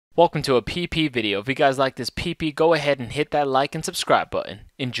Welcome to a PP video. If you guys like this PP, go ahead and hit that like and subscribe button.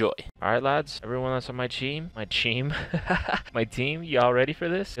 Enjoy. Alright lads, everyone that's on my team, my team, y'all ready for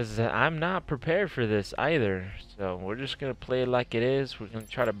this? Because I'm not prepared for this either. So we're just going to play it like it is. We're going to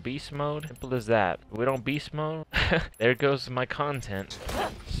try to beast mode. Simple as that. If we don't beast mode, there goes my content.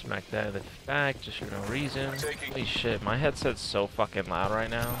 Smack that in the back just for no reason. Holy shit, my headset's so fucking loud right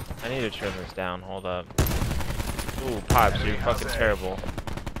now. I need to turn this down. Hold up. Ooh, Pops, you're fucking terrible.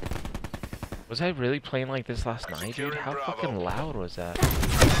 Was I really playing like this last night, dude? How fucking loud was that?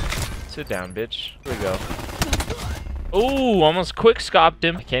 Sit down, bitch. Here we go. Ooh, almost quick scoped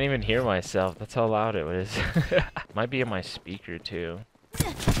him. I can't even hear myself. That's how loud it was. Might be in my speaker, too.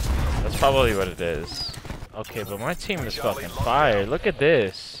 That's probably what it is. Okay, but my team is fucking fire. Look at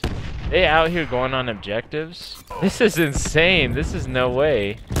this. They out here going on objectives. This is insane. This is no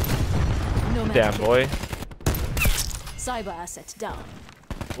way. Damn, boy. Cyber asset down.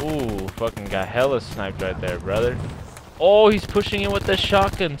 Ooh, fucking got hella sniped right there, brother. Oh, he's pushing in with the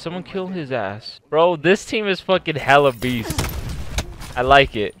shotgun. Someone kill his ass. Bro, this team is fucking hella beast. I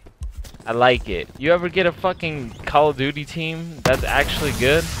like it. I like it. You ever get a fucking Call of Duty team that's actually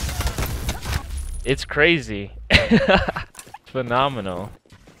good? It's crazy. Phenomenal.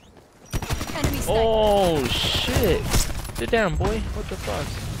 Oh, shit. Sit down, boy. What the fuck?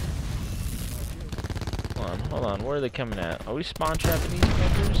 Hold on, where are they coming at? Are we spawn trapping these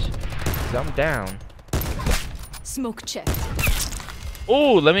fuckers? 'Cause I'm down. Smoke check.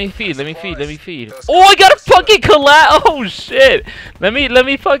 Oh, let me feed. Oh, I got a fucking collab. Oh shit. Let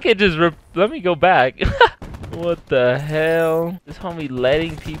me fucking just let me go back. What the hell? This homie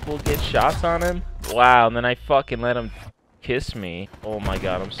letting people get shots on him? Wow, and then I fucking let him kiss me. Oh my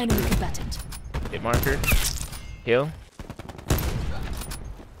god, I'm screwed. Hit marker. Kill.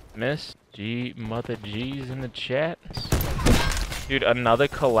 Miss. Mother G's in the chat. Dude, another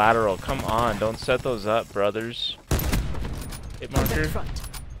collateral. Come on, don't set those up, brothers. Hit marker.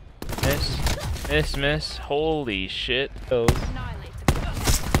 Miss. Holy shit. Dude,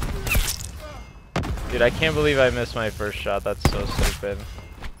 I can't believe I missed my first shot. That's so stupid.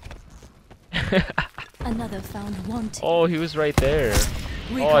 Another found wanted. Oh, he was right there.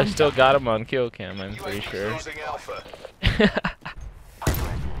 Oh, I still got him on kill cam, I'm pretty sure.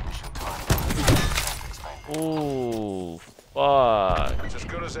 Ooh, fuck.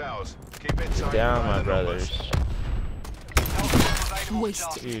 Get down, my brothers.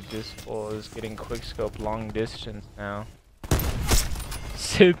 Dude, this fool is getting quickscope long distance now.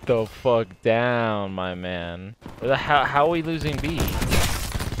 Sit the fuck down, my man. How are we losing B?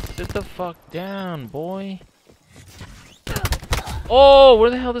 Sit the fuck down, boy. Oh, where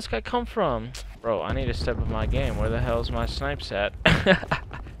the hell did this guy come from? Bro, I need to step up my game. Where the hell's my snipes at?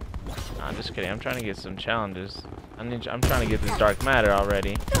 I'm just kidding. I'm trying to get some challenges. I'm trying to get this dark matter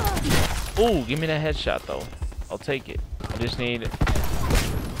already. Ooh, give me that headshot though. I'll take it. I just need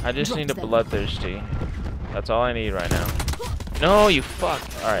a bloodthirsty. That's all I need right now. No, you fuck.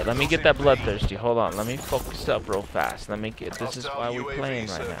 All right, let me get that bloodthirsty. Hold on. Let me focus up real fast. Let me get. This is why we're playing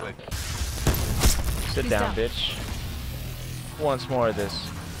right now. Sit down, bitch. Who wants more of this?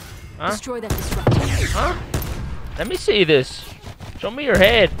 Huh? Destroy that disruptor. Huh? Let me see this. Show me your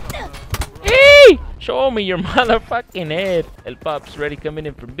head. Hey! Show me your motherfucking head. El Pops ready coming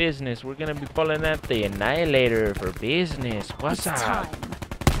in for business. We're gonna be pulling out the Annihilator for business. What's up?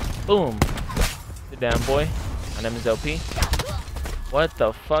 Boom. Sit down, boy. My name is LP. What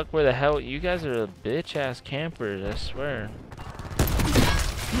the fuck? Where the hell? You guys are bitch ass campers, I swear.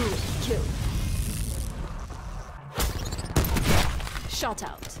 Kill. Shot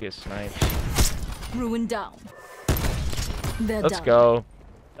out. Get sniped. Ruin down. Let's go.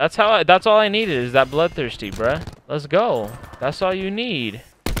 That's all I needed is that bloodthirsty, bruh. Let's go. That's all you need.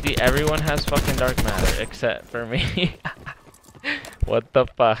 See, everyone has fucking dark matter except for me. What the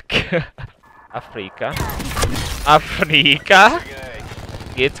fuck? Africa.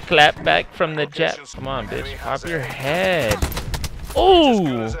 Gets clapped back from the jet. Come on, bitch. Pop your head.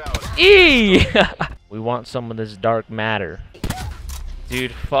 Oh! Eee! We want some of this dark matter.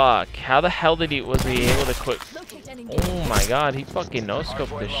 Dude, fuck. How the hell was he able to quit? Oh my god, he fucking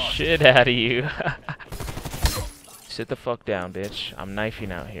no-scoped the shit out of you. Sit the fuck down, bitch. I'm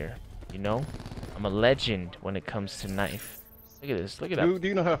knifing out here. You know? I'm a legend when it comes to knife. Look at this. Look at that. Dude, do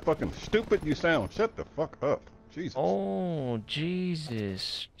you know how fucking stupid you sound? Shut the fuck up. Jesus. Oh,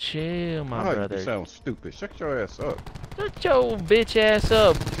 Jesus. Chill, my brother. You sound stupid. Shut your ass up. Shut your bitch ass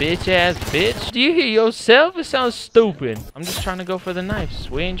up, bitch ass bitch. Do you hear yourself? It sounds stupid. I'm just trying to go for the knives.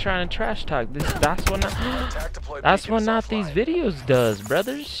 We ain't trying to trash talk. That's what not these videos does,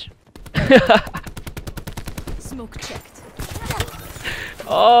 brothers. Smoke checked.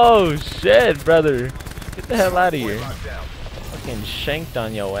 Oh shit, brother. Get the hell out of here. Fucking shanked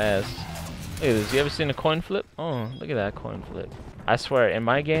on your ass. Look at this. You ever seen a coin flip? Oh, look at that coin flip. I swear, in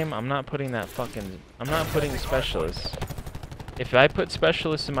my game, I'm not putting specialists. If I put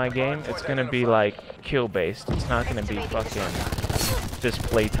specialists in my game, it's gonna be like kill based. It's not gonna be fucking just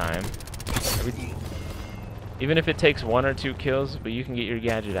playtime. Even if it takes 1 or 2 kills, but you can get your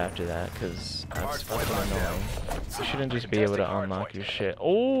gadget after that, because that's fucking annoying. You shouldn't just be able to unlock your shit.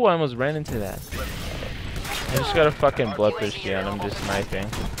 Oh, I almost ran into that. I just got a fucking bloodthirsty and I'm just sniping.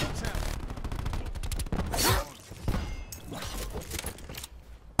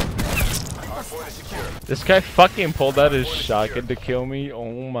 This guy fucking pulled out his shotgun to kill me.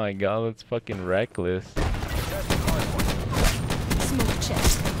 Oh my god, that's fucking reckless. Smoke check.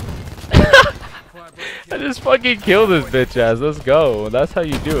 I just fucking killed this bitch ass. Let's go. That's how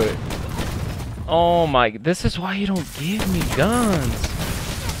you do it. Oh my, this is why you don't give me guns.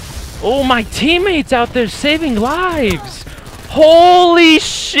 Oh, my teammates out there saving lives. Holy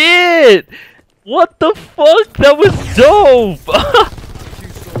shit. What the fuck? That was dope.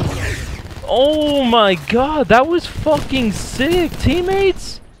 Oh my god, that was fucking sick.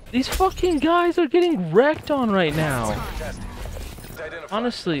 Teammates, these fucking guys are getting wrecked on right now.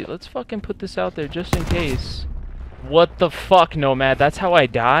 Honestly, let's fucking put this out there just in case. What the fuck, Nomad? That's how I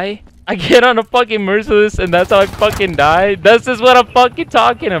die? I get on a fucking merciless and that's how I fucking die? This is what I'm fucking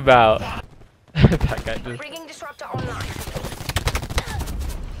talking about. That guy just...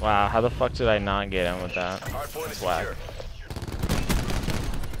 Wow, how the fuck did I not get him with that? That's whack.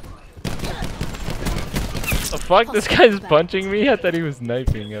 The fuck? This guy's punching me? I thought he was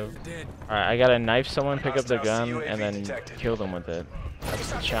knifing him. Alright, I gotta knife someone, pick up their gun, and then kill them with it.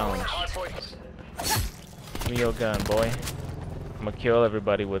 That's the challenge. Give me your gun, boy. I'm gonna kill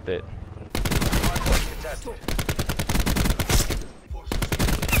everybody with it.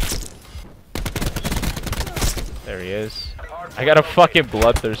 There he is. I got a fucking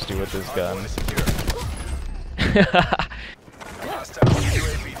bloodthirsty with this gun.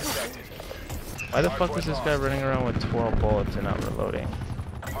 Why the fuck is this guy running around with 12 bullets and not reloading?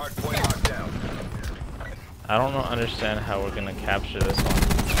 I don't understand how we're gonna capture this one.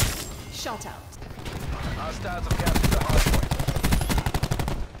 Shot out. Hostiles have captured the hardpoint.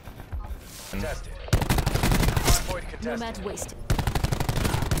 Contested. Hardpoint contested. Nomad wasted.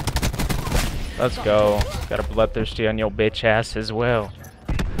 Let's go. Got a bloodthirsty on your bitch ass as well.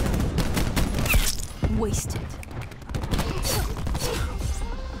 Wasted.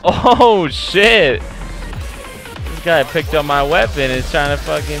 Oh shit! This guy picked up my weapon and is trying to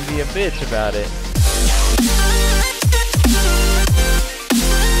fucking be a bitch about it.